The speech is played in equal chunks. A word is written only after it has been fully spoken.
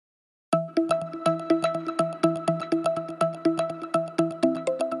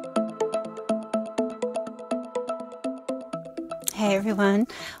Hey everyone,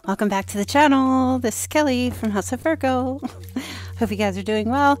 welcome back to the channel. This is Kelly from House of Virgo. Hope you guys are doing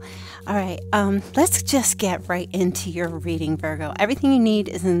well. All right, let's just get right into your reading, Virgo. Everything you need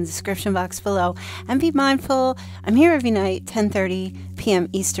is in the description box below. And be mindful, I'm here every night, 10:30 p.m.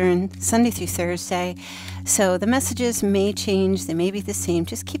 Eastern, Sunday through Thursday. So the messages may change, they may be the same.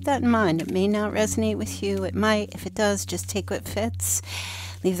 Just keep that in mind. It may not resonate with you. It might. If it does, just take what fits.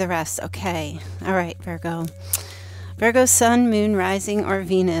 Leave the rest. Okay. All right, Virgo. Virgo, Sun, Moon, Rising, or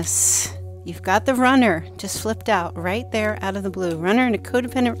Venus. You've got the runner just flipped out right there out of the blue. Runner in a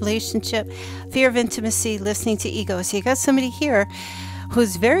codependent relationship, fear of intimacy, listening to ego. So you got somebody here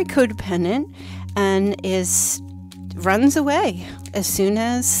who's very codependent and runs away as soon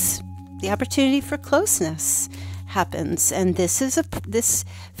as the opportunity for closeness happens. And this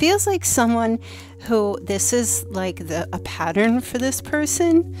feels like someone who, this is like a pattern for this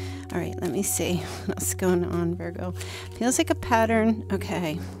person. All right, let me see what's going on, Virgo. Feels like a pattern.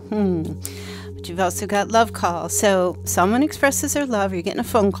 Okay. But you've also got love call. So someone expresses their love, you're getting a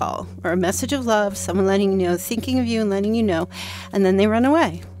phone call or a message of love, someone letting you know, thinking of you and letting you know, and then they run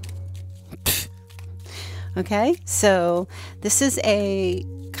away. Okay, so this is a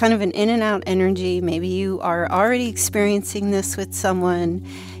kind of an in and out energy. Maybe you are already experiencing this with someone.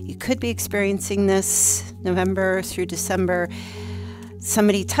 You could be experiencing this November through December.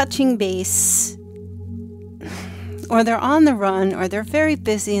 Somebody touching base, or they're on the run, or they're very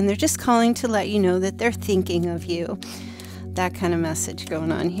busy and they're just calling to let you know that they're thinking of you. That kind of message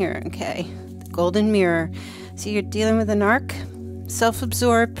going on here. Okay, the golden mirror. So you're dealing with a narc,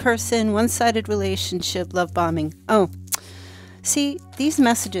 self-absorbed person, one-sided relationship, love bombing. Oh, see, these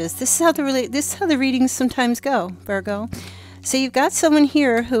messages, this is how the readings sometimes go, Virgo. So you've got someone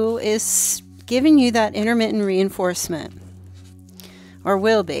here who is giving you that intermittent reinforcement, or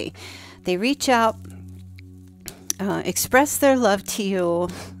will be. They reach out, express their love to you,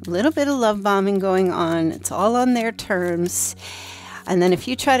 a little bit of love bombing going on. It's all on their terms. And then if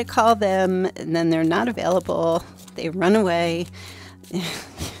you try to call them and then they're not available, they run away.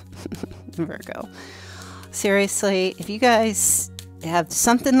 Virgo. Seriously, if you guys have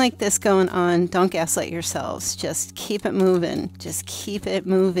something like this going on, don't gaslight yourselves. Just keep it moving. Just keep it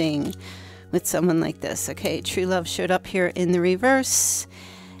moving with someone like this. Okay, true love showed up here in the reverse.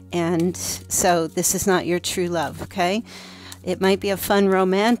 And so this is not your true love, okay? It might be a fun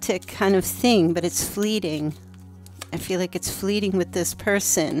romantic kind of thing, but it's fleeting. I feel like it's fleeting with this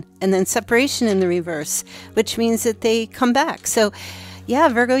person. And then separation in the reverse, which means that they come back. So yeah,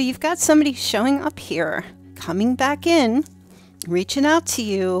 Virgo, you've got somebody showing up here, coming back in, reaching out to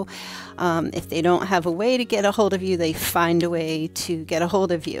you. If they don't have a way to get a hold of you, they find a way to get a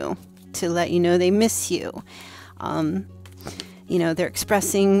hold of you, to let you know they miss you. You know, they're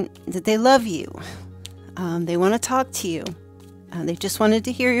expressing that they love you. They want to talk to you. They just wanted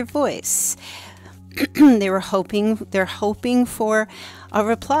to hear your voice. They're hoping for a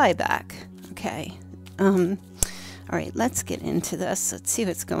reply back. Okay. All right, let's get into this. Let's see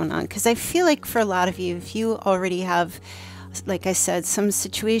what's going on. Because I feel like for a lot of you, if you already have, like I said, some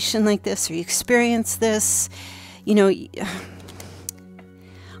situation like this, or you experience this, you know,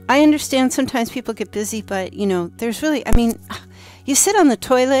 I understand sometimes people get busy, but, you know, there's really, I mean, you sit on the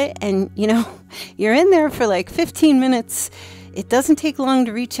toilet and, you know, you're in there for like 15 minutes. It doesn't take long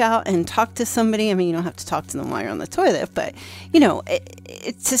to reach out and talk to somebody. I mean, you don't have to talk to them while you're on the toilet, but, you know,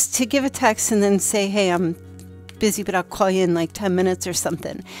 it's just to give a text and then say, hey, I'm busy, but I'll call you in like 10 minutes or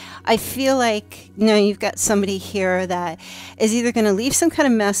something. I feel like, you know, you've got somebody here that is either going to leave some kind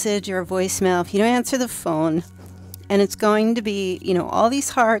of message or a voicemail if you don't answer the phone. And it's going to be, you know, all these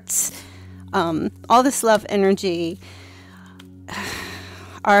hearts, all this love energy.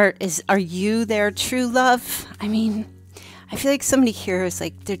 Are you their true love? I mean, I feel like somebody here is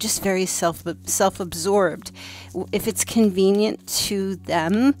like, they're just very self-absorbed. If it's convenient to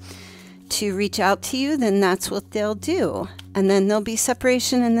them to reach out to you, then that's what they'll do. And then there'll be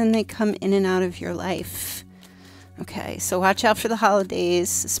separation, and then they come in and out of your life. Okay, so watch out for the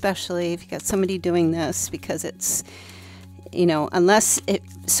holidays, especially if you got somebody doing this, because it's, you know,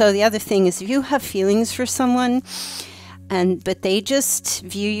 so the other thing is, if you have feelings for someone, but they just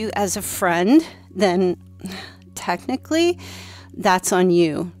view you as a friend, then technically that's on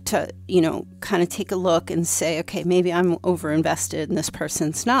you to, you know, kind of take a look and say, okay, maybe I'm overinvested and this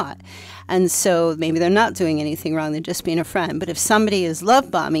person's not. And so maybe they're not doing anything wrong, they're just being a friend. But if somebody is love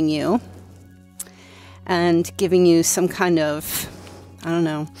bombing you and giving you some kind of, I don't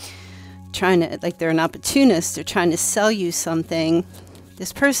know, trying to, like they're an opportunist, they're trying to sell you something,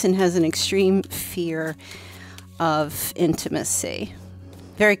 this person has an extreme fear of intimacy.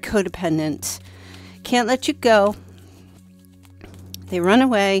 Very codependent. Can't let you go. They run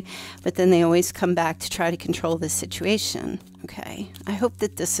away, but then they always come back to try to control the situation. Okay, I hope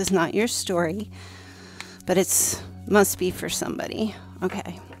that this is not your story, but it's must be for somebody.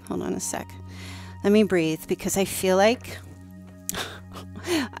 Okay, hold on a sec. Let me breathe, because I feel like,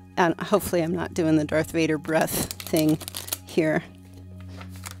 and hopefully I'm not doing the Darth Vader breath thing here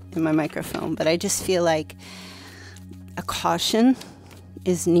in my microphone, but I just feel like a caution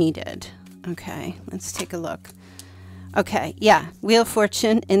is needed. Okay, let's take a look. Okay, yeah, Wheel of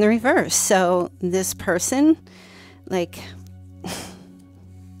Fortune in the reverse. So this person, like,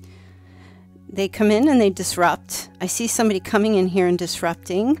 they come in and they disrupt. I see somebody coming in here and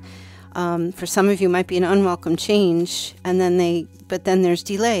disrupting. For some of you, it might be an unwelcome change, and then but then there's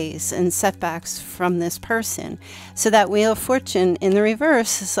delays and setbacks from this person. So that Wheel of Fortune in the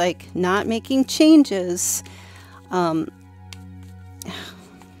reverse is like not making changes.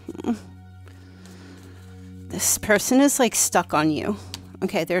 This person is like stuck on you.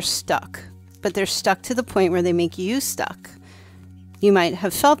 Okay, they're stuck, but they're stuck to the point where they make you stuck. You might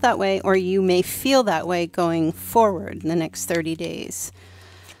have felt that way, or you may feel that way going forward in the next 30 days.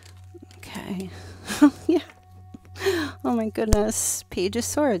 Okay. Yeah. Oh my goodness. Page of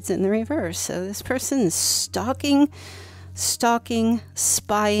Swords in the reverse. So this person is stalking,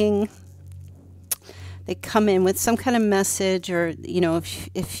 spying. They come in with some kind of message, or, you know,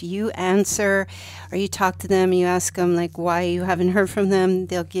 if you answer or you talk to them, you ask them like why you haven't heard from them,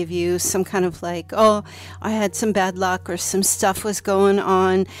 they'll give you some kind of like, oh, I had some bad luck, or some stuff was going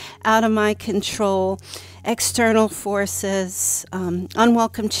on out of my control, external forces,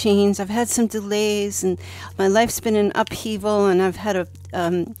 unwelcome change. I've had some delays, and my life's been in upheaval, and I've had a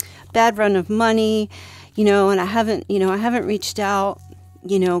bad run of money, you know, and I haven't reached out,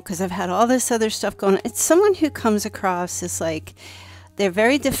 you know, because I've had all this other stuff going on. It's someone who comes across as like, they're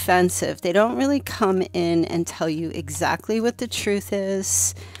very defensive. They don't really come in and tell you exactly what the truth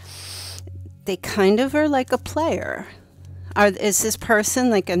is. They kind of are like a player. Is this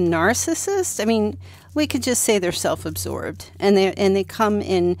person like a narcissist? I mean, we could just say they're self-absorbed, and they come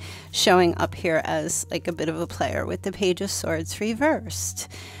in showing up here as like a bit of a player with the Page of Swords reversed.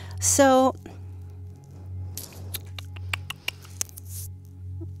 So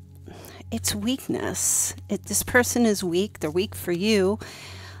it's weakness. This person is weak. They're weak for you.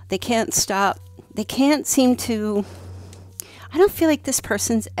 They can't stop. They can't seem to. I don't feel like this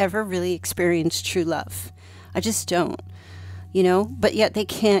person's ever really experienced true love. I just don't, you know, but yet they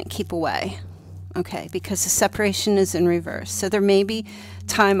can't keep away. Okay, because the separation is in reverse. So there may be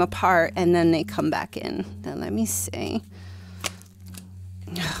time apart, and then they come back in. Now let me see.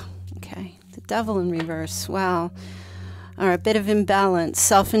 Okay, the Devil in reverse. Wow. Or a bit of imbalance,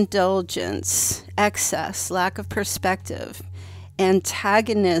 self-indulgence, excess, lack of perspective,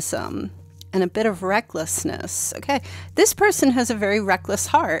 antagonism, and a bit of recklessness. Okay, this person has a very reckless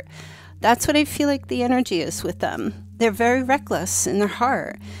heart. That's what I feel like the energy is with them. They're very reckless in their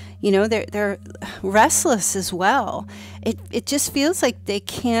heart. You know, they're restless as well. It just feels like they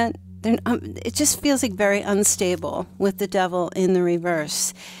can't. It just feels like very unstable with the Devil in the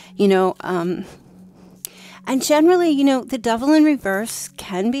reverse. You know. And generally, you know, the Devil in reverse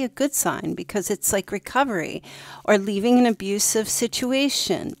can be a good sign, because it's like recovery or leaving an abusive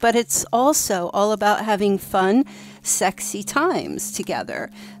situation. But it's also all about having fun, sexy times together.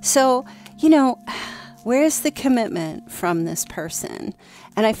 So, you know, where's the commitment from this person?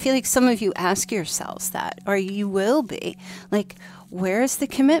 And I feel like some of you ask yourselves that, or you will be like, where's the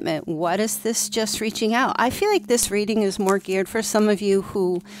commitment? What is this just reaching out? I feel like this reading is more geared for some of you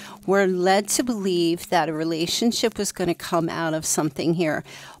who were led to believe that a relationship was going to come out of something here.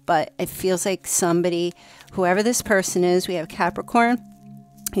 But it feels like somebody, whoever this person is, we have Capricorn,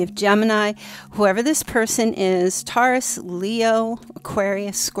 we have Gemini, whoever this person is, Taurus, Leo,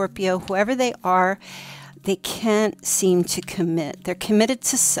 Aquarius, Scorpio, whoever they are, they can't seem to commit. They're committed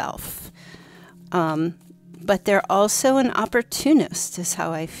to self. But they're also an opportunist, is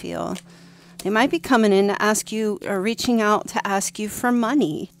how I feel. They might be coming in to ask you, or reaching out to ask you for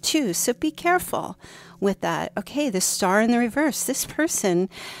money too. So be careful with that. Okay, the Star in the reverse. This person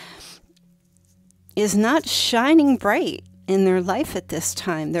is not shining bright in their life at this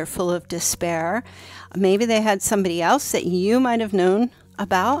time. They're full of despair. Maybe they had somebody else that you might have known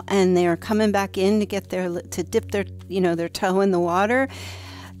about, and they're coming back in to get to dip their, you know, their toe in the water,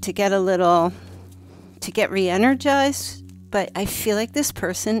 to get re-energized. But I feel like this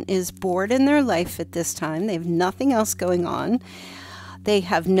person is bored in their life at this time. They have nothing else going on. They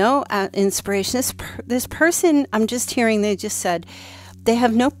have no inspiration. This person, I'm just hearing, they just said they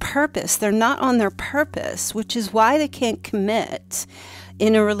have no purpose. They're not on their purpose, which is why they can't commit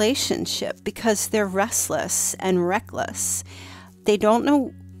in a relationship, because they're restless and reckless. they don't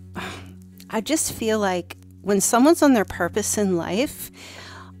know. I just feel like when someone's on their purpose in life,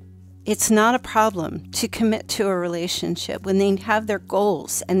 it's not a problem to commit to a relationship when they have their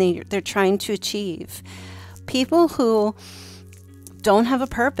goals and they're trying to achieve. People who don't have a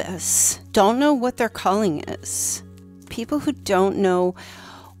purpose, don't know what their calling is, people who don't know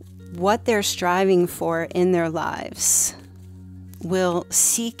what they're striving for in their lives will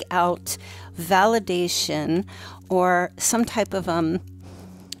seek out validation or some type of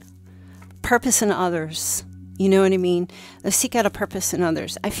purpose in others. You know what I mean? They'll seek out a purpose in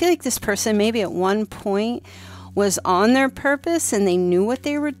others. I feel like this person maybe at one point was on their purpose and they knew what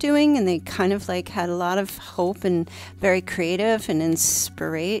they were doing, and they kind of like had a lot of hope and very creative and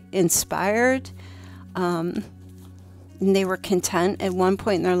inspired. And they were content at one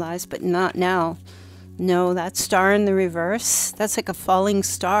point in their lives, but not now. No, that star in the reverse, that's like a falling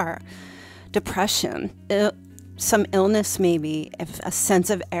star. Depression, some illness maybe, a sense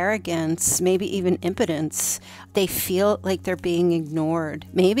of arrogance, maybe even impotence. They feel like they're being ignored,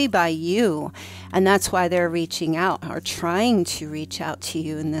 maybe by you, and that's why they're reaching out or trying to reach out to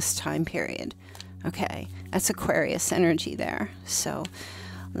you in this time period. Okay, that's Aquarius energy there. So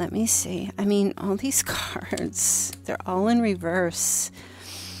let me see. I mean, all these cards, they're all in reverse.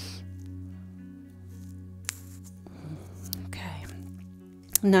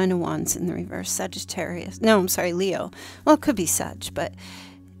 Nine of Wands in the reverse, Sagittarius. No, I'm sorry, Leo. Well, it could be Sag, but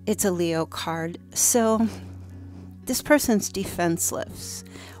it's a Leo card. So this person's defenseless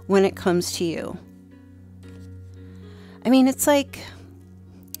when it comes to you. I mean, it's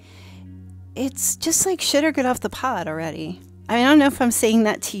just like shit or get off the pot already. I mean, I don't know if I'm saying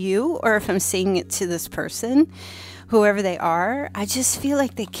that to you or if I'm saying it to this person, whoever they are. I just feel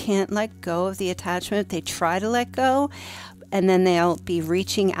like they can't let go of the attachment. They try to let go, and then they'll be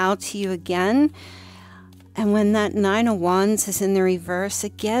reaching out to you again. And when that Nine of Wands is in the reverse,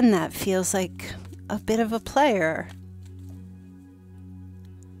 again, that feels like a bit of a player.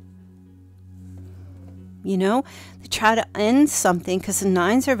 You know, they try to end something because the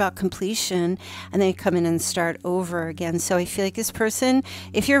nines are about completion, and they come in and start over again. So I feel like this person,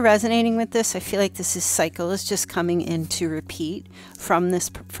 if you're resonating with this, I feel like this cycle is just coming in to repeat from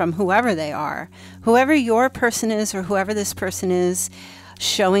whoever they are, whoever your person is, or whoever this person is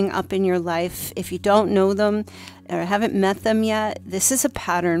showing up in your life. If you don't know them or haven't met them yet, this is a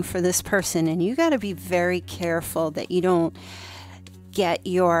pattern for this person, and you got to be very careful that you don't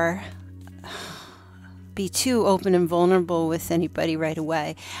be too open and vulnerable with anybody right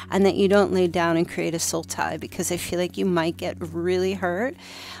away, and that you don't lay down and create a soul tie, because I feel like you might get really hurt.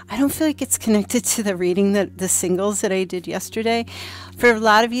 I don't feel like it's connected to the reading, the singles that I did yesterday. For a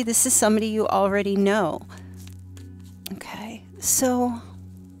lot of you, this is somebody you already know. Okay, so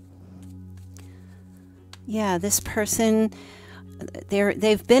yeah, this person,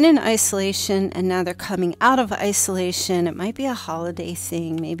 they've been in isolation, and now they're coming out of isolation. It might be a holiday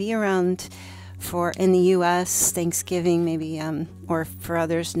thing, maybe around in the U.S., Thanksgiving, maybe, or for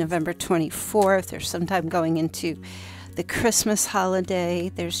others, November 24th, or sometime going into the Christmas holiday.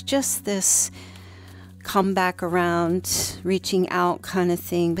 There's just this come back around, reaching out kind of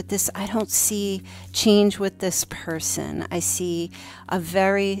thing. But this, I don't see change with this person. I see a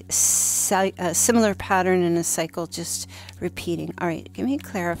very similar pattern in a cycle just repeating. All right, give me a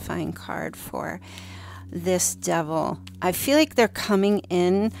clarifying card for this Devil. I feel like they're coming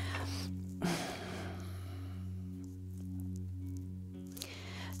in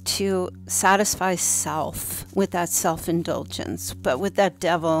to satisfy self with that self-indulgence, but with that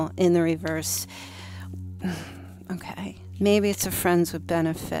Devil in the reverse. Okay, maybe it's a friends with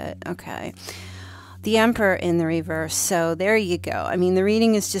benefit. Okay, the Emperor in the reverse. So there you go. I mean, the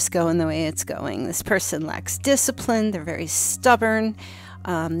reading is just going the way it's going. This person lacks discipline. They're very stubborn.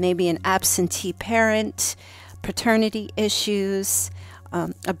 Maybe an absentee parent, paternity issues,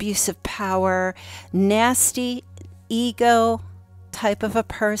 abusive power, nasty ego type of a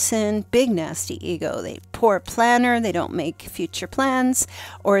person, big nasty ego. They poor planner, they don't make future plans,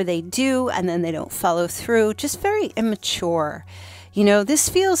 or they do and then they don't follow through. Just very immature. You know, this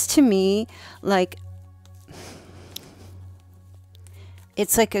feels to me like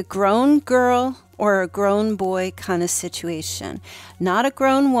it's like a grown girl or a grown boy kind of situation. Not a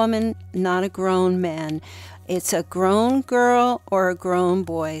grown woman, not a grown man. It's a grown girl or a grown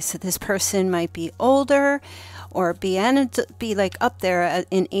boy. So this person might be older or be like up there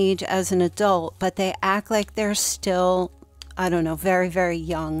in age as an adult, but they act like they're still, I don't know, very, very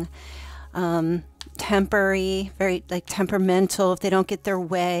young. Tempery, very like temperamental if they don't get their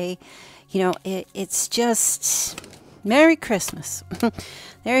way. You know, it's just Merry Christmas.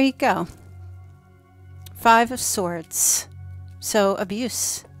 There you go. Five of Swords. So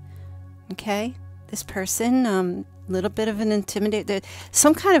abuse. Okay. This person, little bit of an intimidated,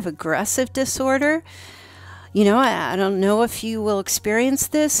 some kind of aggressive disorder. You know, I don't know if you will experience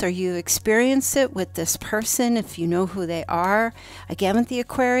this or you experience it with this person, if you know who they are. Again, with the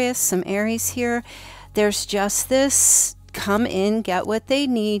Aquarius, some Aries here, there's just this come in, get what they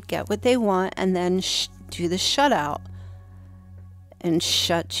need, get what they want, and then do the shutout and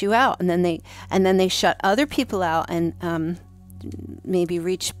shut you out. And then they shut other people out and maybe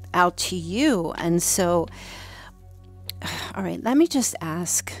reach out to you. And so, all right, let me just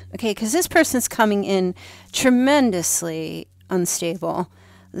ask, okay, because this person's coming in tremendously unstable.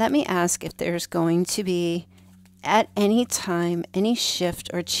 Let me ask if there's going to be, at any time, any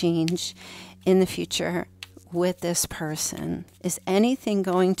shift or change in the future with this person. Is anything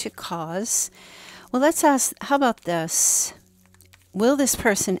going to cause, well, let's ask, how about this? Will this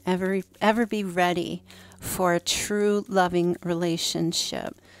person ever be ready for a true loving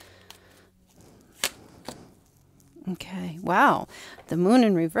relationship? Okay, wow. The moon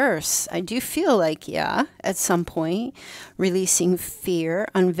in reverse. I do feel like, yeah, at some point, releasing fear,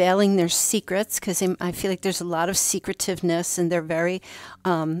 unveiling their secrets, because I feel like there's a lot of secretiveness and they're very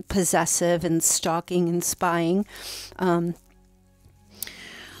possessive and stalking and spying.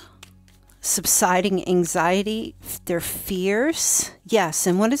 Subsiding anxiety, their fears. Yes,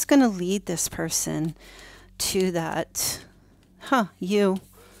 and what is going to lead this person to that? You.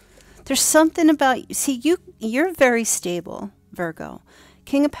 There's something about you. See, you're very stable, Virgo.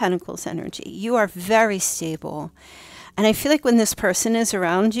 King of Pentacles energy. You are very stable. And I feel like when this person is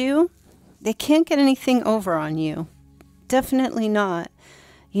around you, they can't get anything over on you. Definitely not.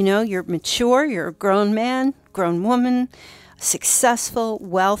 You know, you're mature, you're a grown man, grown woman, successful,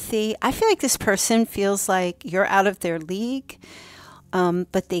 wealthy. I feel like this person feels like you're out of their league.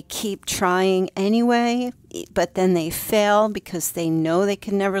 But they keep trying anyway, but then they fail because they know they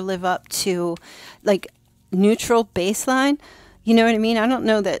can never live up to like neutral baseline. You know what I mean? I don't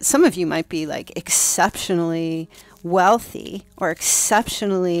know that some of you might be like exceptionally wealthy or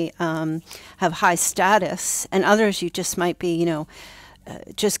exceptionally have high status, and others you just might be, you know,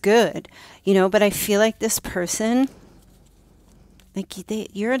 just good, you know, but I feel like this person, like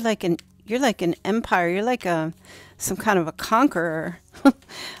you're like an empire. You're like some kind of a conqueror,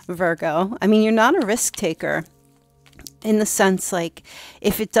 Virgo. I mean, you're not a risk taker in the sense like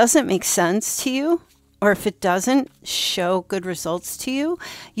if it doesn't make sense to you or if it doesn't show good results to you,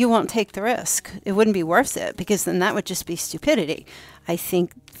 you won't take the risk. It wouldn't be worth it because then that would just be stupidity. I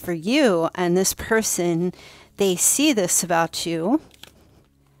think for you and this person, they see this about you.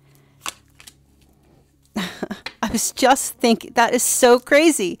 I was just thinking, that is so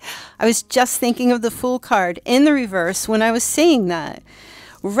crazy. I was just thinking of the Fool card in the reverse when I was saying that.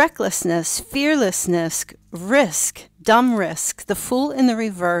 Recklessness, fearlessness, risk, dumb risk. The Fool in the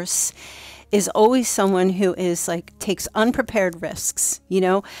reverse is always someone who is like, takes unprepared risks, you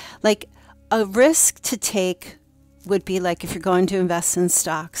know? Like a risk to take would be like if you're going to invest in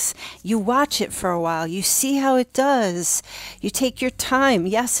stocks. You watch it for a while. You see how it does. You take your time.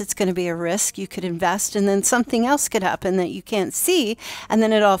 Yes, it's going to be a risk. You could invest and then something else could happen that you can't see and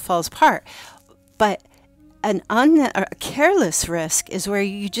then it all falls apart. But a careless risk is where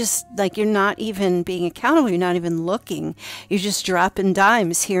you just, like, you're not even being accountable. You're not even looking. You're just dropping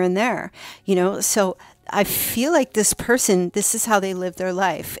dimes here and there, you know? So I feel like this person, this is how they live their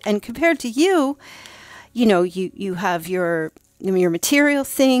life. And compared to you, you know, you have your material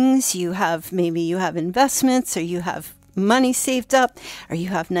things, maybe you have investments, or you have money saved up, or you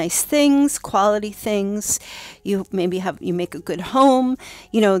have nice things, quality things. You make a good home.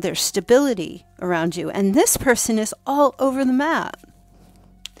 You know, there's stability around you. And this person is all over the map.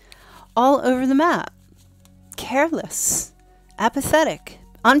 All over the map. Careless, apathetic,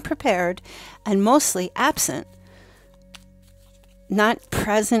 unprepared, and mostly absent. Not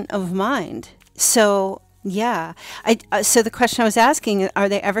present of mind. So, yeah. So the question I was asking, are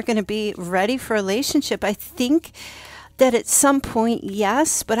they ever going to be ready for a relationship? I think that at some point,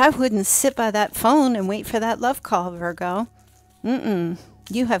 yes, but I wouldn't sit by that phone and wait for that love call, Virgo.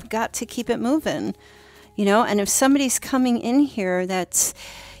 You have got to keep it moving, you know? And if somebody's coming in here that's,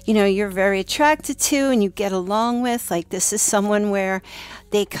 you know, you're very attracted to and you get along with, like this is someone where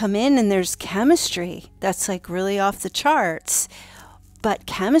they come in and there's chemistry that's like really off the charts. But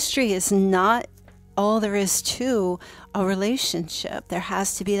chemistry is not all there is to a relationship. There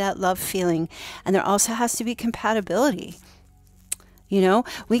has to be that love feeling. And there also has to be compatibility. You know,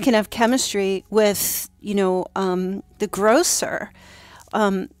 we can have chemistry with, you know, the grocer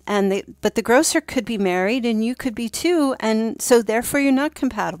But the grocer could be married and you could be too, and so therefore you're not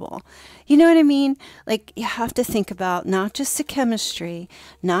compatible. You know what I mean? Like, you have to think about not just the chemistry,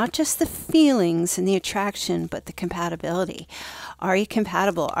 not just the feelings and the attraction, but the compatibility. Are you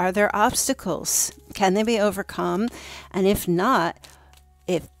compatible? Are there obstacles? Can they be overcome? And if not,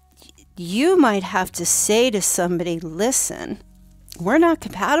 if you might have to say to somebody, listen, we're not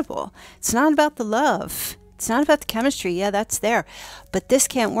compatible. It's not about the love. It's not about the chemistry. Yeah, that's there. But this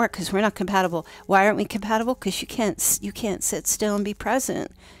can't work because we're not compatible. Why aren't we compatible? Because you can't sit still and be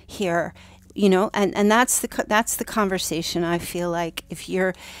present here. You know, and that's the conversation. I feel like if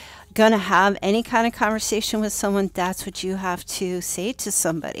you're going to have any kind of conversation with someone, that's what you have to say to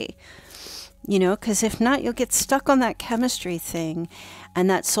somebody. You know, because if not, you'll get stuck on that chemistry thing and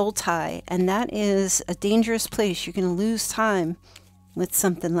that soul tie. And that is a dangerous place. You're going to lose time with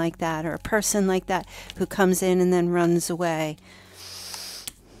something like that, or a person like that who comes in and then runs away.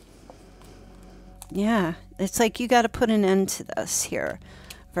 Yeah, it's like you got to put an end to this here,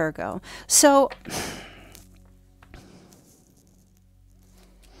 Virgo. So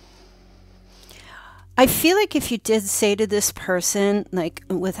I feel like if you did say to this person, like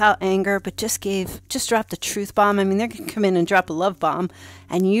without anger, but just dropped a truth bomb. I mean, they're going to come in and drop a love bomb.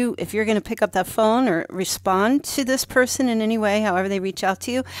 And if you're going to pick up that phone or respond to this person in any way, however they reach out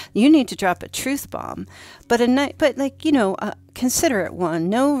to you, you need to drop a truth bomb. But like, you know, considerate one,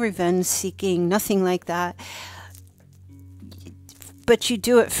 no revenge seeking, nothing like that. But you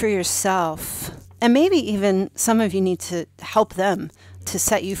do it for yourself. And maybe even some of you need to help them to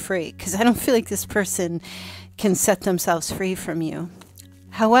set you free, because I don't feel like this person can set themselves free from you.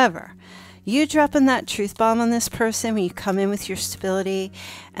 However, you dropping that truth bomb on this person when you come in with your stability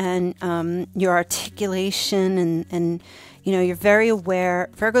and your articulation and you know, you're very aware.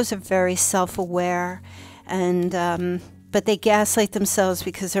 Virgos are very self-aware, and but they gaslight themselves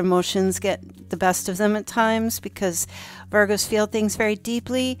because their emotions get the best of them at times, because Virgos feel things very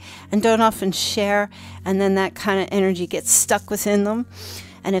deeply and don't often share, and then that kind of energy gets stuck within them.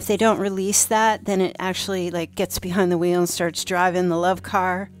 And if they don't release that, then it actually like gets behind the wheel and starts driving the love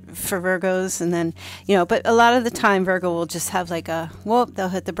car for Virgos. And then, you know, but a lot of the time Virgo will just have like they'll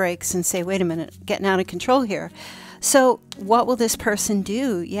hit the brakes and say, wait a minute, getting out of control here. So what will this person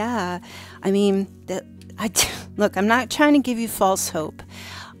do? Yeah, I mean, look, I'm not trying to give you false hope.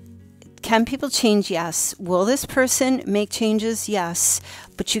 Can people change? Yes. Will this person make changes? Yes.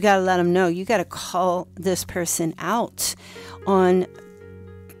 But you got to let them know. You got to call this person out on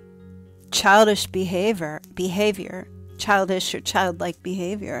childish behavior, childish or childlike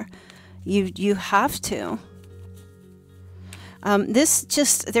behavior. You have to.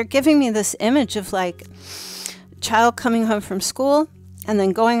 They're giving me this image of like child coming home from school and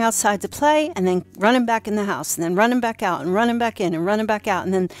then going outside to play, and then running back in the house, and then running back out, and running back in, and running back out.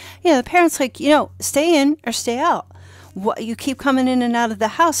 And then, you know, the parents like, you know, stay in or stay out. What, you keep coming in and out of the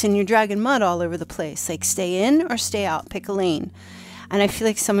house, and you're dragging mud all over the place. Like, stay in or stay out. Pick a lane. And I feel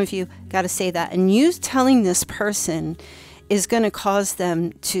like some of you got to say that. And you telling this person is going to cause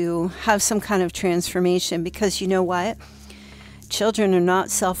them to have some kind of transformation, because you know what? Children are not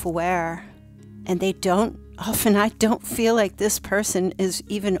self-aware, and they don't. Often I don't feel like this person is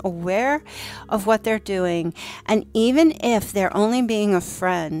even aware of what they're doing. And even if they're only being a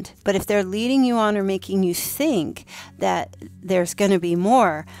friend, but if they're leading you on or making you think that there's going to be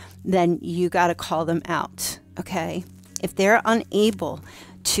more, then you got to call them out, okay? If they're unable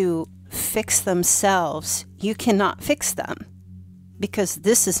to fix themselves, you cannot fix them, because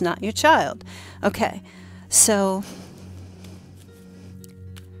this is not your child. Okay, so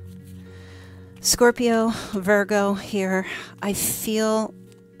Scorpio, Virgo here. I feel,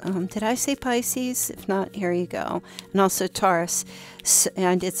 did I say Pisces? If not, here you go. And also Taurus. So,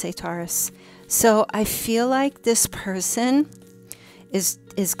 I did say Taurus. So I feel like this person is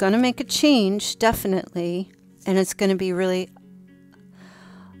going to make a change, definitely. And it's going to be really,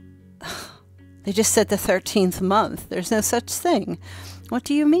 they just said the 13th month. There's no such thing. What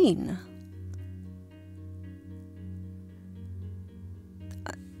do you mean?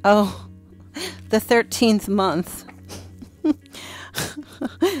 Oh, the 13th month.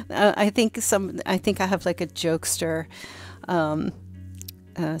 I think I have like a jokester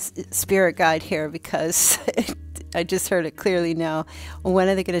spirit guide here, because I just heard it clearly now. Well, when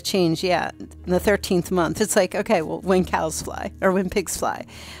are they going to change? Yeah, the 13th month. It's like, okay, well, when cows fly or when pigs fly.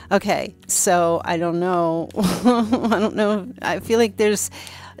 Okay, so I don't know. I don't know. I feel like there's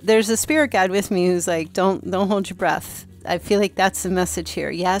a spirit guide with me who's like, don't hold your breath. I feel like that's the message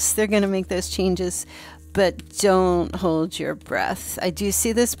here. Yes, they're going to make those changes, but don't hold your breath. I do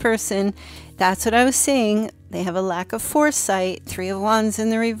see this person. That's what I was saying. They have a lack of foresight. Three of Wands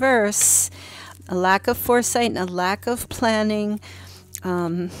in the reverse. A lack of foresight and a lack of planning.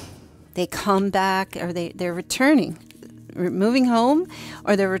 They come back, or they're returning, moving home,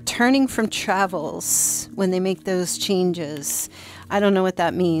 or they're returning from travels when they make those changes. I don't know what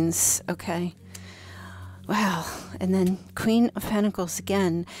that means. Okay. Wow. And then Queen of Pentacles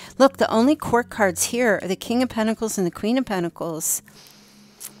again. Look, the only court cards here are the King of Pentacles and the Queen of Pentacles.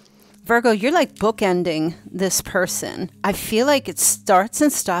 Virgo, you're like bookending this person. I feel like it starts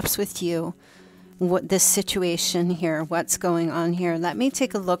and stops with you. What this situation here, what's going on here. Let me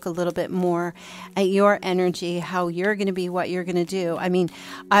take a look a little bit more at your energy, how you're going to be, what you're going to do. I mean,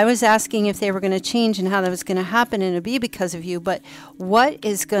 I was asking if they were going to change and how that was going to happen, and it'll be because of you, but what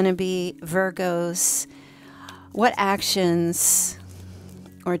is going to be Virgo's, what actions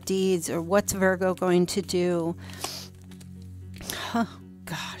or deeds, or what's Virgo going to do? Oh,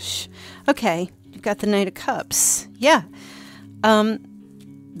 gosh. Okay, you've got the Knight of Cups. Yeah.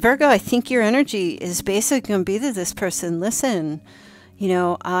 Virgo, I think your energy is basically going to be to this person. Listen, you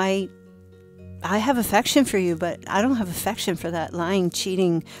know, I have affection for you, but I don't have affection for that lying,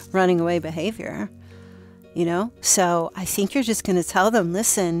 cheating, running away behavior. You know, so I think you're just going to tell them,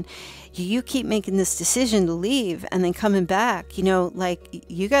 listen, you keep making this decision to leave and then coming back, you know, like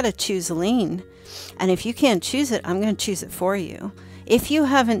you got to choose a lane. And if you can't choose it, I'm going to choose it for you. If you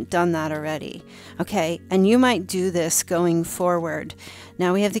haven't done that already, okay, and you might do this going forward.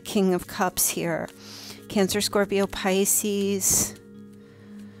 Now we have the King of Cups here. Cancer, Scorpio, Pisces.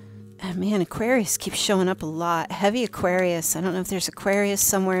 And man, Aquarius keeps showing up a lot. Heavy Aquarius. I don't know if there's Aquarius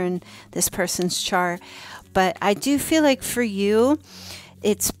somewhere in this person's chart. But I do feel like for you,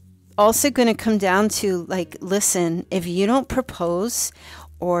 it's also going to come down to, like, listen, if you don't propose,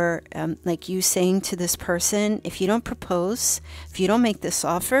 or like you saying to this person, if you don't propose, if you don't make this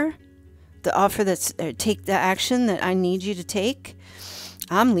offer, the offer that's take the action that I need you to take,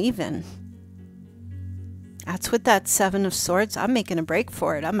 I'm leaving. That's what that Seven of Swords, I'm making a break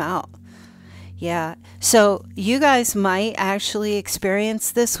for it. I'm out. Yeah. So you guys might actually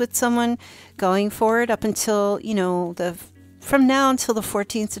experience this with someone going forward up until, you know, from now until the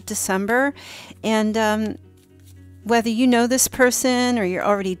 14th of December. And, whether you know this person or you're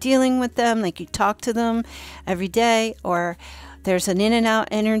already dealing with them, like you talk to them every day, or there's an in and out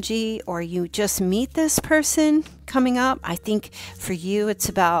energy, or you just meet this person coming up, I think for you it's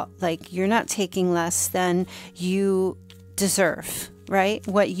about, like, you're not taking less than you deserve, right?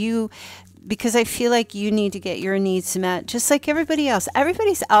 Because I feel like you need to get your needs met just like everybody else.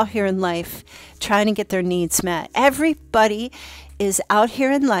 Everybody's out here in life trying to get their needs met. Everybody is out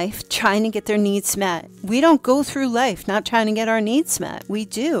here in life trying to get their needs met. We don't go through life not trying to get our needs met. We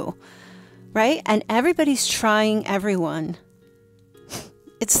do, right? And everybody's trying everyone.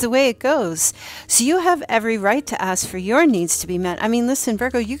 It's the way it goes. So you have every right to ask for your needs to be met. I mean, listen,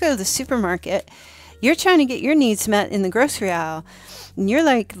 Virgo, you go to the supermarket, you're trying to get your needs met in the grocery aisle. And you're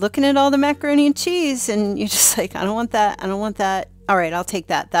like looking at all the macaroni and cheese, and you're just like, I don't want that. I don't want that. All right, I'll take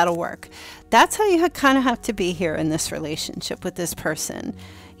that. That'll work. That's how you kind of have to be here in this relationship with this person.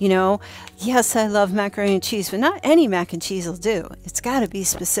 You know, yes, I love macaroni and cheese, but not any mac and cheese will do. It's got to be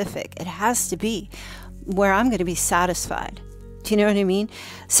specific. It has to be where I'm going to be satisfied. Do you know what I mean?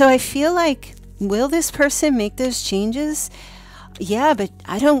 So I feel like, will this person make those changes? Yeah, but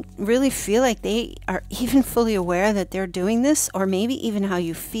I don't really feel like they are even fully aware that they're doing this, or maybe even how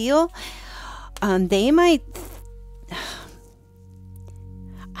you feel. They might...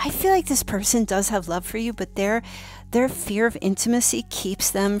 I feel like this person does have love for you, but their fear of intimacy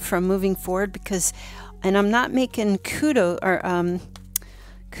keeps them from moving forward because, and I'm not making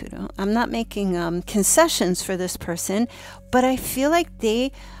I'm not making concessions for this person, but I feel like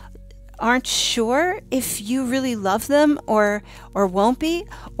they aren't sure if you really love them or won't be,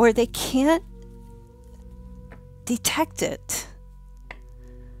 or they can't detect it,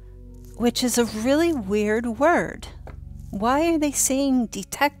 which is a really weird word. Why are they saying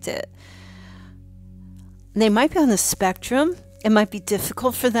detect it? They might be on the spectrum. It might be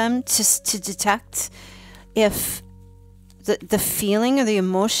difficult for them to detect if the feeling or the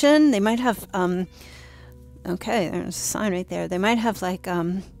emotion. They might have, okay, there's a sign right there. They might have like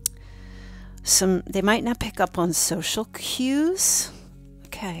they might not pick up on social cues.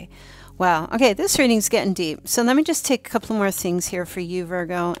 Okay. Wow. Okay, this reading's getting deep. So let me just take a couple more things here for you,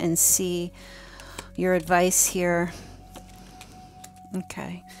 Virgo, and see your advice here.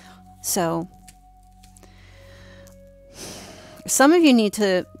 Okay. So some of you need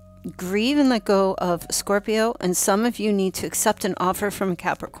to grieve and let go of Scorpio, and some of you need to accept an offer from a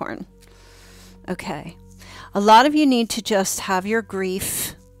Capricorn. Okay. A lot of you need to just have your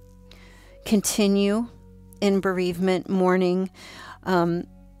grief continue in bereavement, mourning.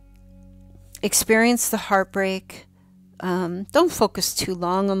 Experience the heartbreak. Don't focus too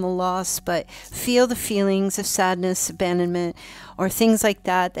long on the loss, but feel the feelings of sadness, abandonment, or things like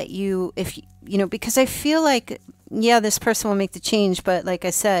that because I feel like, yeah, this person will make the change, but like I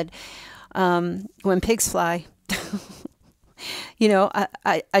said, when pigs fly,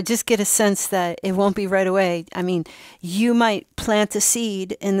 I just get a sense that it won't be right away. I mean, you might plant a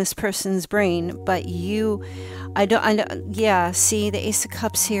seed in this person's brain, but see the Ace of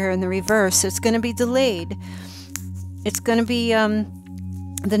Cups here in the reverse, so it's going to be delayed. It's going to be,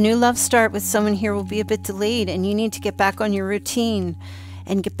 the new love start with someone here will be a bit delayed, and you need to get back on your routine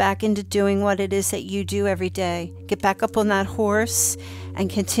and get back into doing what it is that you do every day. Get back up on that horse and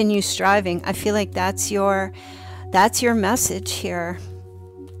continue striving. I feel like that's your message here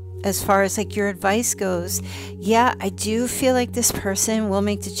as far as like your advice goes. Yeah, I do feel like this person will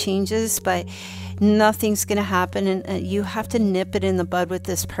make the changes, but nothing's going to happen, and you have to nip it in the bud with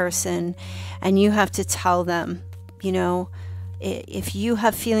this person, and you have to tell them, if you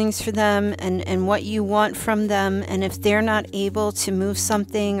have feelings for them and what you want from them, and if they're not able to move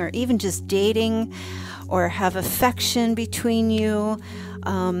something, or even just dating or have affection between you,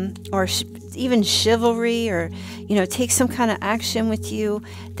 or even chivalry, or take some kind of action with you,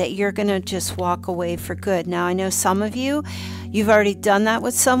 that you're gonna just walk away for good. Now, I know some of you've already done that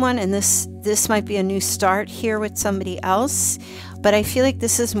with someone, and this might be a new start here with somebody else, but I feel like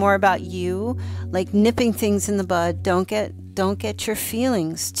this is more about you, like nipping things in the bud. Don't get your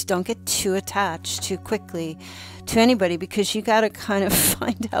feelings, don't get too attached too quickly to anybody, because you got to kind of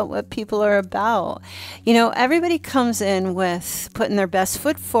find out what people are about. Everybody comes in with putting their best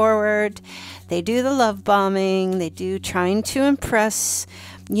foot forward. They do the love bombing. They do trying to impress.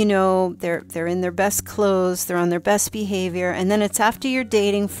 They're in their best clothes. They're on their best behavior. And then it's after you're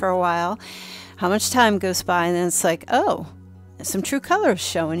dating for a while, how much time goes by, and then it's like, oh, some true colors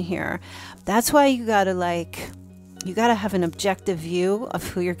showing here. That's why you got to have an objective view of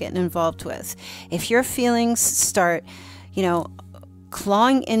who you're getting involved with. If your feelings start,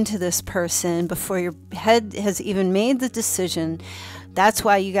 clawing into this person before your head has even made the decision, that's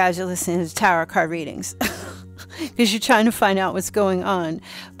why you guys are listening to tarot card readings, because you're trying to find out what's going on.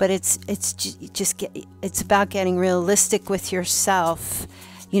 But it's about getting realistic with yourself,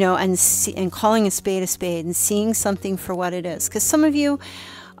 and calling a spade and seeing something for what it is. Because some of you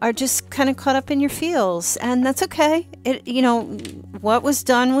are just kind of caught up in your feels, and that's okay. What was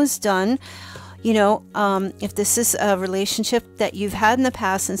done was done. If this is a relationship that you've had in the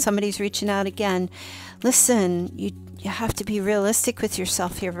past and somebody's reaching out again, listen, you have to be realistic with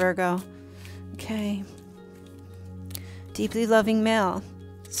yourself here, Virgo. Okay. Deeply loving male.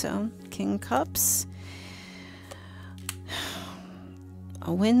 So, King of Cups.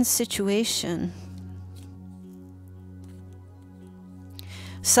 A win situation.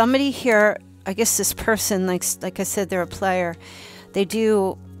 Somebody here, I guess this person, like I said, they're a player. They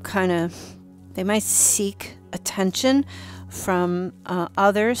might seek attention from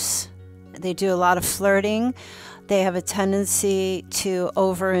others. They do a lot of flirting. They have a tendency to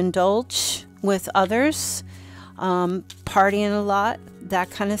overindulge with others, partying a lot,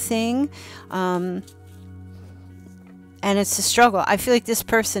 that kind of thing. And it's a struggle. I feel like this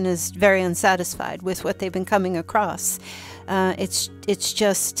person is very unsatisfied with what they've been coming across. It's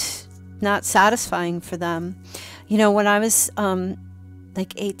just not satisfying for them. When I was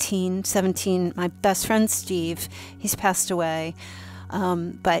like 18, 17, my best friend Steve, he's passed away.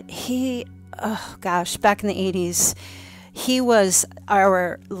 But back in the 80s, he was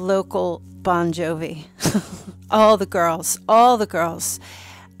our local Bon Jovi. all the girls.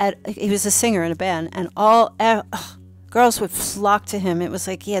 He was a singer in a band, and girls would flock to him. It was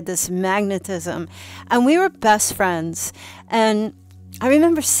like he had this magnetism, and we were best friends. And I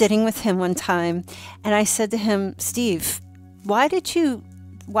remember sitting with him one time, and I said to him, Steve, why did you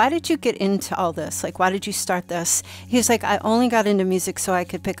get into all this? Like, why did you start this? He was like, I only got into music so I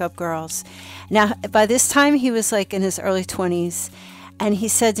could pick up girls. Now, by this time, he was like in his early 20s, and he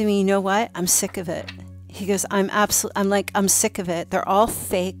said to me, you know what? I'm sick of it. He goes, I'm sick of it. They're all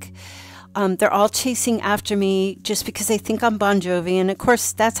fake. They're all chasing after me just because they think I'm Bon Jovi. And of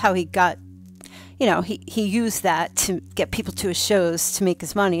course, that's how he got, he used that to get people to his shows to make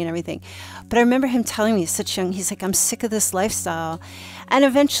his money and everything. But I remember him telling me he's like, I'm sick of this lifestyle. And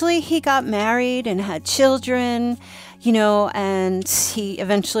eventually he got married and had children, and he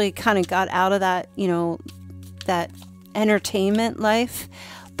eventually kind of got out of that, that entertainment life.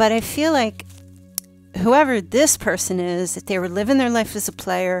 But I feel like whoever this person is, if they were living their life as a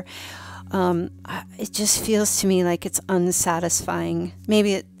player, it just feels to me like it's unsatisfying.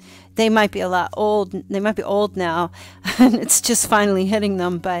 Maybe they might be a lot old. They might be old now and it's just finally hitting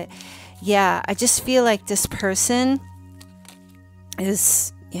them. But yeah, I just feel like this person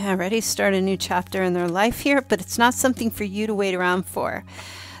is, ready to start a new chapter in their life here, but it's not something for you to wait around for.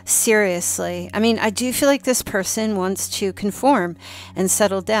 Seriously. I mean, I do feel like this person wants to conform and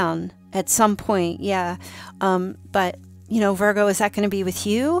settle down at some point. Yeah. But Virgo, is that going to be with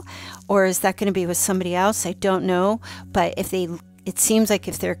you or is that going to be with somebody else? I don't know. But it seems like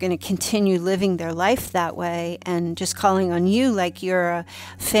if they're going to continue living their life that way and just calling on you like you're a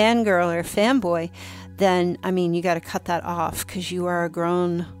fangirl or fanboy, then, I mean, you got to cut that off because you are a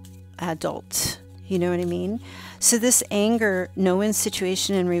grown adult. You know what I mean? So this anger, no-win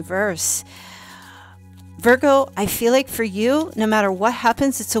situation in reverse. Virgo, I feel like for you, no matter what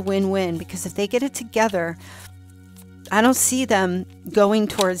happens, it's a win-win because if they get it together, I don't see them going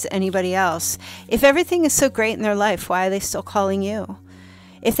towards anybody else. If everything is so great in their life, why are they still calling you?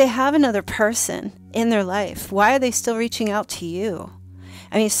 If they have another person in their life, why are they still reaching out to you?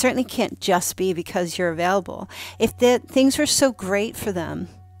 I mean, it certainly can't just be because you're available. If things were so great for them,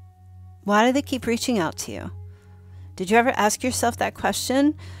 why do they keep reaching out to you? Did you ever ask yourself that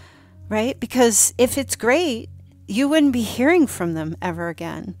question? Right? Because if it's great, you wouldn't be hearing from them ever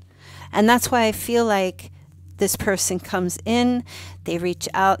again. And that's why I feel like this person comes in, they reach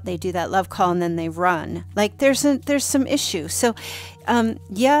out, they do that love call, and then they run. Like there's some issue. So,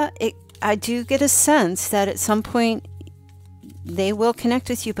 I do get a sense that at some point they will connect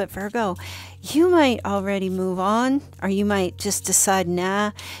with you. But Virgo, you might already move on, or you might just decide,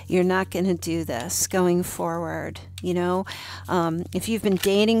 nah, you're not going to do this going forward. If you've been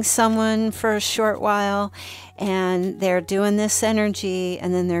dating someone for a short while and they're doing this energy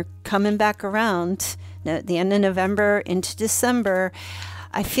and then they're coming back around at the end of November into December,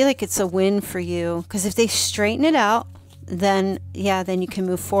 I feel like it's a win for you because if they straighten it out, then you can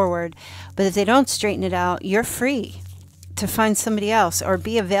move forward. But if they don't straighten it out, you're free to find somebody else or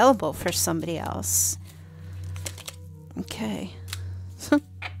be available for somebody else. Okay.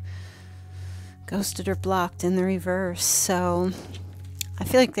 Ghosted or blocked in the reverse. So I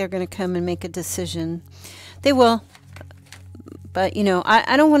feel like they're going to come and make a decision. They will. But,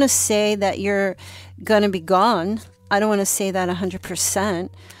 I don't want to say that you're going to be gone. I don't want to say that 100%.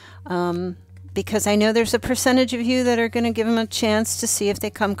 Because I know there's a percentage of you that are going to give them a chance to see if they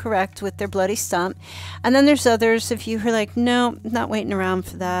come correct with their bloody stump. And then there's others of you who are like, no, not waiting around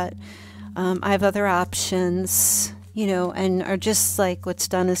for that. I have other options, and are just like, what's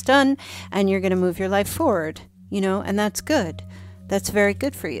done is done. And you're going to move your life forward, and that's good. That's very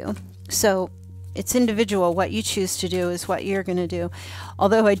good for you. So it's individual. What you choose to do is what you're going to do.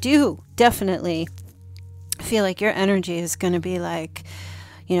 Although I do definitely feel like your energy is going to be like,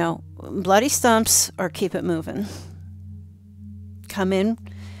 bloody stumps or keep it moving. Come in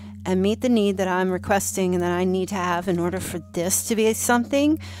and meet the need that I'm requesting and that I need to have in order for this to be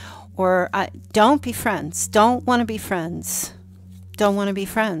something. Or don't be friends. Don't want to be friends. Don't want to be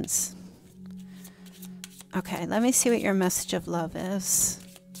friends. Okay, let me see what your message of love is.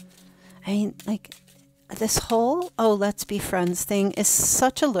 I mean, like, this whole, let's be friends thing is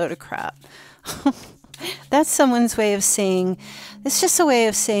such a load of crap. That's someone's way of saying, it's just a way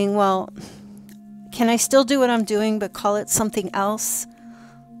of saying, well, can I still do what I'm doing but call it something else?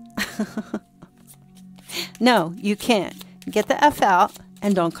 No, you can't. Get the F out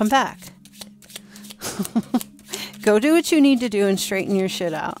and don't come back. Go do what you need to do and straighten your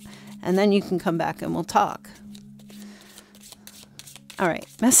shit out. And then you can come back and we'll talk. All right,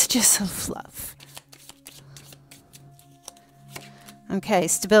 messages of love. Okay,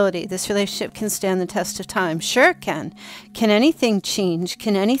 stability. This relationship can stand the test of time. Sure it can. Can anything change?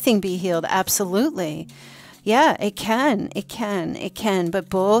 Can anything be healed? Absolutely. Yeah, it can. It can. It can. But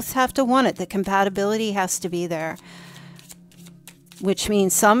both have to want it. The compatibility has to be there, which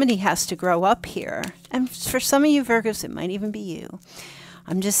means somebody has to grow up here. And for some of you Virgos, it might even be you.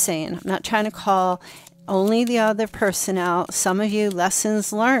 I'm just saying, I'm not trying to call only the other person out. Some of you,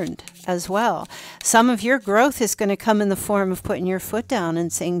 lessons learned as well. Some of your growth is going to come in the form of putting your foot down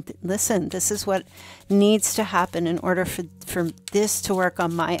and saying, listen, this is what needs to happen in order for this to work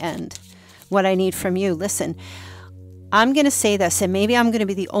on my end. What I need from you. Listen, I'm going to say this, and maybe I'm going to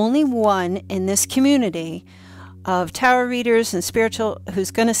be the only one in this community of tarot readers and spiritual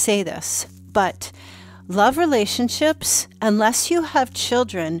who's going to say this, but love relationships, unless you have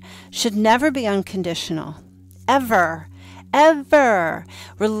children, should never be unconditional. Ever. Ever.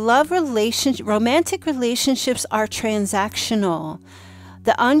 Romantic relationships are transactional.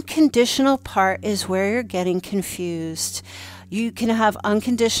 The unconditional part is where you're getting confused. You can have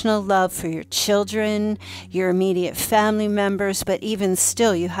unconditional love for your children, your immediate family members, but even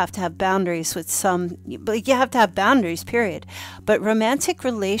still, you have to have boundaries with some, but you have to have boundaries, period. But romantic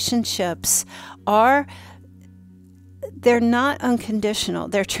relationships they're not unconditional,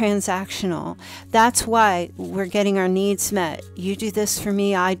 they're transactional. That's why we're getting our needs met. You do this for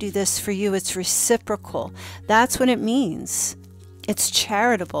me, I do this for you. It's reciprocal. That's what it means. It's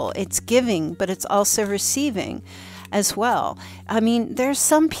charitable, it's giving, but it's also receiving as well. I mean, there's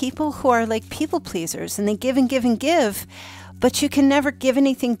some people who are like people pleasers and they give and give and give, but you can never give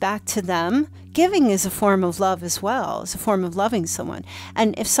anything back to them. Giving is a form of love as well. It's a form of loving someone.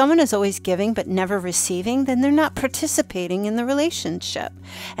 And if someone is always giving but never receiving, then they're not participating in the relationship.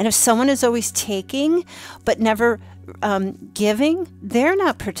 And if someone is always taking but never giving, they're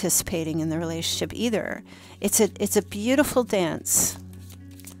not participating in the relationship either. It's a beautiful dance.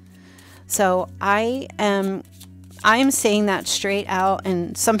 So I am saying that straight out,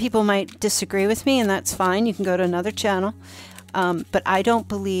 and some people might disagree with me, and that's fine. You can go to another channel. But I don't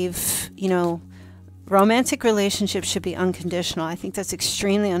believe, romantic relationships should be unconditional. I think that's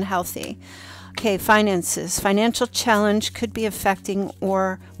extremely unhealthy. Okay, finances. Financial challenge could be affecting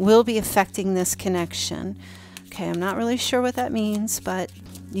or will be affecting this connection. Okay, I'm not really sure what that means, but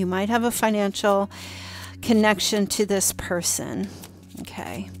you might have a financial connection to this person.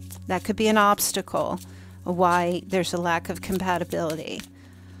 Okay, that could be an obstacle of why there's a lack of compatibility.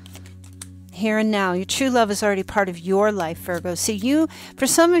 Here and now, your true love is already part of your life, Virgo. So for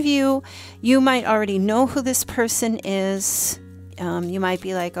some of you, you might already know who this person is. You might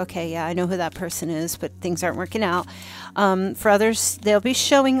be like, okay, yeah, I know who that person is, but things aren't working out. For others, they'll be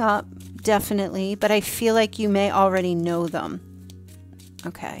showing up, definitely, but I feel like you may already know them.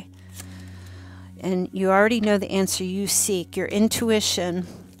 Okay. And you already know the answer you seek, your intuition.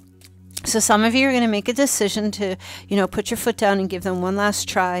 So some of you are going to make a decision to, put your foot down and give them one last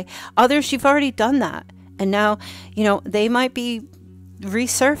try. Others, you've already done that. And now, they might be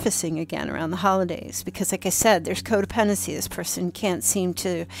resurfacing again around the holidays because, like I said, there's codependency. This person can't seem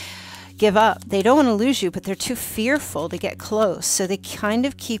to give up. They don't want to lose you, but they're too fearful to get close. So they kind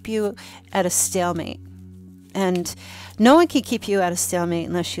of keep you at a stalemate. And no one can keep you at a stalemate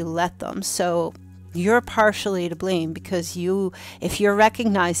unless you let them. So you're partially to blame because if you're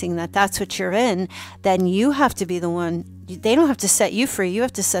recognizing that that's what you're in, then you have to be the one. They don't have to set you free. You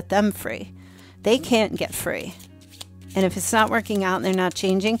have to set them free. They can't get free. And if it's not working out and they're not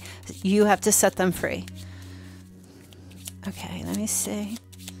changing, you have to set them free. Okay, let me see.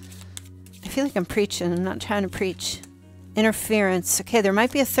 I feel like I'm preaching. I'm not trying to preach. Interference. Okay, there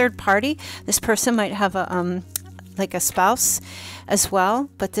might be a third party. This person might have like a spouse as well,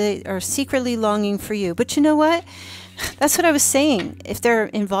 but they are secretly longing for you. But you know what? That's what I was saying. If they're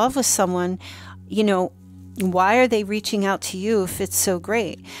involved with someone, why are they reaching out to you if it's so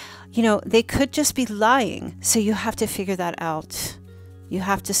great? They could just be lying. So you have to figure that out. You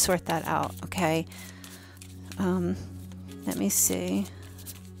have to sort that out, okay? Let me see.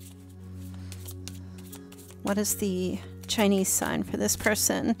 What is the Chinese sign for this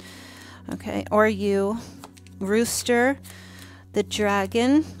person? Okay, or you. Rooster, the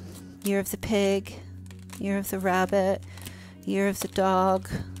dragon, year of the pig, year of the rabbit, year of the dog,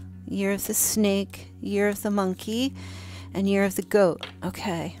 year of the snake, year of the monkey, and year of the goat.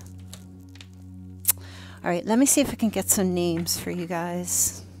 Okay. All right, let me see if I can get some names for you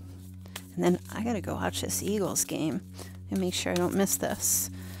guys. And then I got to go watch this Eagles game and make sure I don't miss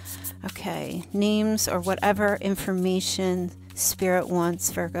this. Okay, names or whatever information Spirit wants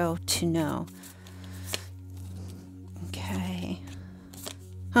Virgo to know. Okay.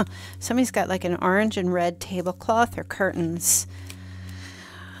 Huh. Somebody's got like an orange and red tablecloth or curtains.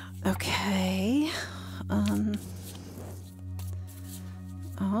 Okay.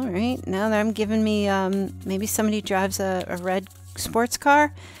 All right. Now that I'm giving me, maybe somebody drives a red sports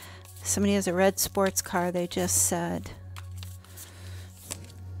car. Somebody has a red sports car, they just said.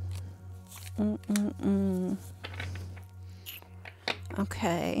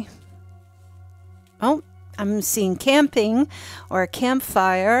 Okay. Oh, I'm seeing camping or a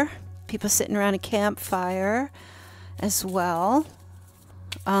campfire. People sitting around a campfire as well.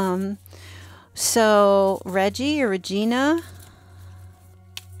 So Reggie or Regina,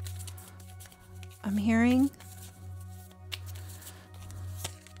 I'm hearing.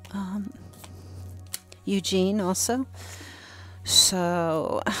 Eugene also.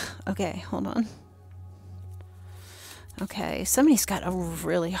 So, okay, hold on. Okay, somebody's got a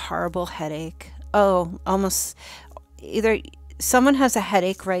really horrible headache. Oh, almost either someone has a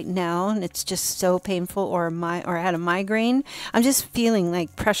headache right now and it's just so painful, or had a migraine. I'm just feeling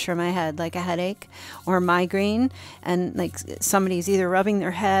like pressure in my head, like a headache or a migraine, and like somebody's either rubbing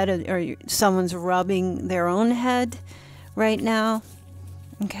their head, or someone's rubbing their own head right now.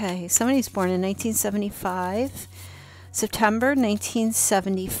 Okay, somebody's born in 1975, September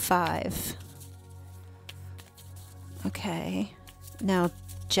 1975. Okay, now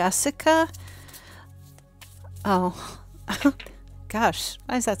Jessica. Oh, gosh,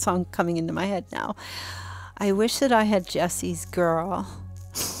 why is that song coming into my head now? I wish that I had Jesse's girl.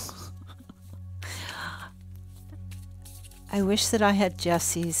 I wish that I had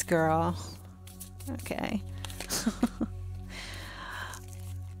Jesse's girl. Okay.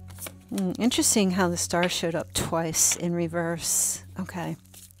 Interesting how the star showed up twice in reverse. Okay.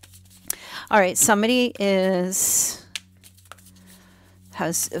 All right, somebody has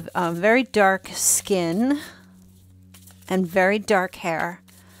a very dark skin and very dark hair.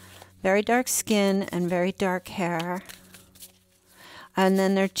 Very dark skin and very dark hair. And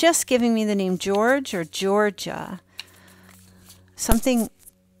then they're just giving me the name George or Georgia. Someone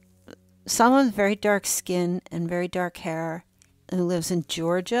with very dark skin and very dark hair who lives in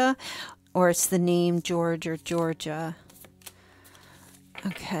Georgia, or it's the name George or Georgia.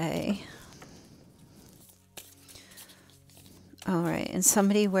 Okay. All right, and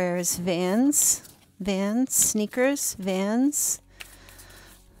somebody wears Vans, sneakers, Vans,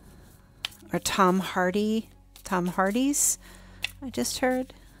 or Tom Hardys. I just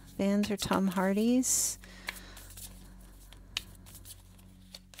heard Vans or Tom Hardys.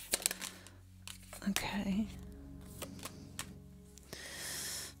 Okay.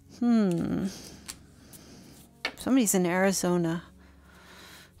 Somebody's in Arizona.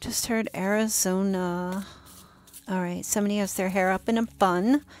 Just heard Arizona. All right, somebody has their hair up in a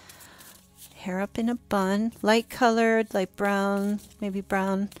bun. Hair up in a bun. Light colored, light brown, maybe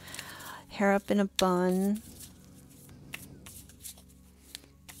brown. Hair up in a bun.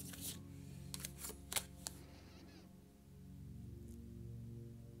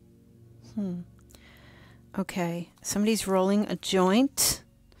 Okay, somebody's rolling a joint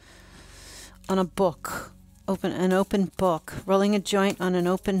on a book. An open book. Rolling a joint on an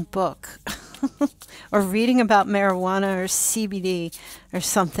open book. Or reading about marijuana or CBD or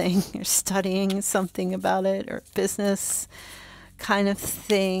something. Or studying something about it, or business kind of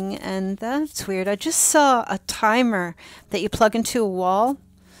thing. And that's weird. I just saw a timer that you plug into a wall.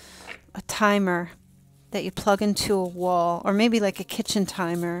 A timer that you plug into a wall. Or maybe like a kitchen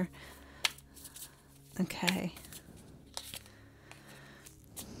timer. Okay.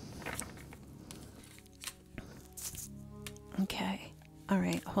 Okay. All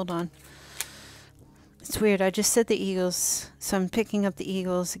right. Hold on. It's weird. I just said the eagles, so I'm picking up the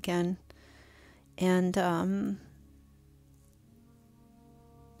eagles again. And,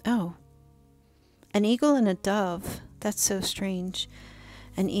 oh. An eagle and a dove. That's so strange.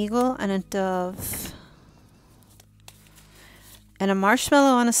 An eagle and a dove. And a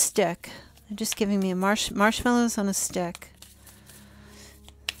marshmallow on a stick. They're just giving me a marshmallows on a stick.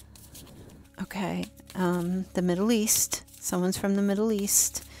 Okay. The Middle East. Someone's from the Middle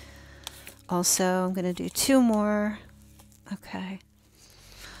East. Also, I'm going to do two more. Okay.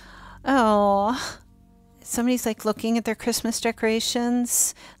 Oh. Somebody's like looking at their Christmas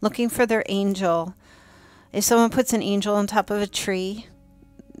decorations, looking for their angel. If someone puts an angel on top of a tree,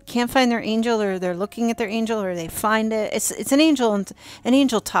 can't find their angel, or they're looking at their angel, or they find it. It's an angel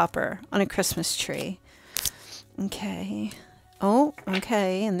topper on a Christmas tree. Okay. Oh,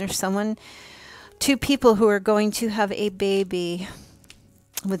 okay. And there's two people who are going to have a baby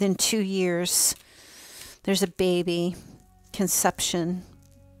within 2 years. There's a baby. Conception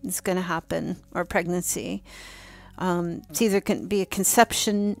is going to happen, or pregnancy. It's either going to be a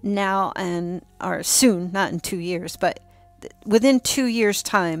conception now or soon, not in 2 years, but within 2 years'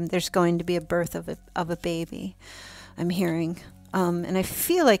 time, there's going to be a birth of a baby, I'm hearing. And I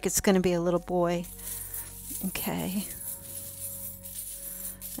feel like it's going to be a little boy. Okay.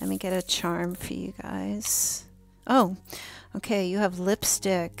 Let me get a charm for you guys. Oh, okay, you have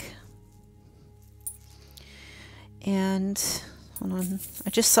lipstick. And, hold on, I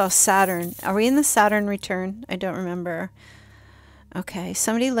just saw Saturn. Are we in the Saturn return? I don't remember. Okay,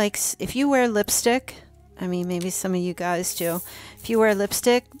 somebody likes, if you wear lipstick, I mean, maybe some of you guys do. If you wear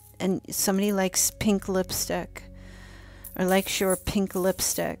lipstick and somebody likes pink lipstick, or likes your pink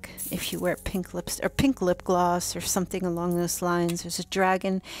lipstick, if you wear pink lipstick or pink lip gloss or something along those lines, there's a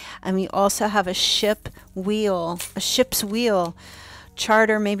dragon. And we also have a ship's wheel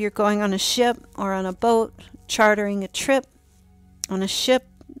charter. Maybe you're going on a ship or on a boat, chartering a trip on a ship,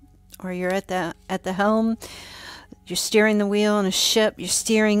 or you're at the helm. you're steering the wheel in a ship. You're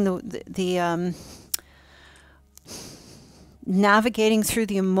steering the navigating through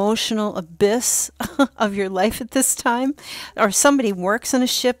the emotional abyss of your life at this time. Or somebody works on a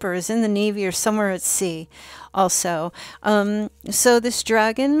ship or is in the Navy or somewhere at sea also. So this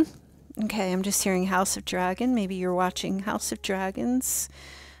dragon, okay, I'm just hearing House of Dragon. Maybe you're watching House of Dragons,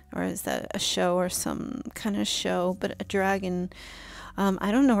 or is that a show or some kind of show? But a dragon,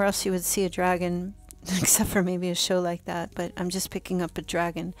 I don't know where else you would see a dragon except for maybe a show like that, but I'm just picking up a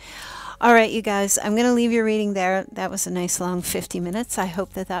dragon. All right, you guys, I'm going to leave your reading there. That was a nice long 50 minutes. I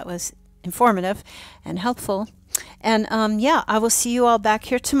hope that that was informative and helpful. And yeah, I will see you all back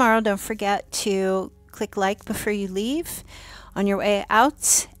here tomorrow. Don't forget to click like before you leave on your way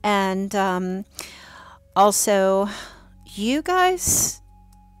out. And also, you guys...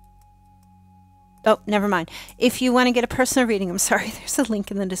 Oh, never mind. If you want to get a personal reading, I'm sorry, there's a link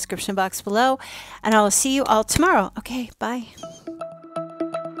in the description box below. And I will see you all tomorrow. Okay, bye.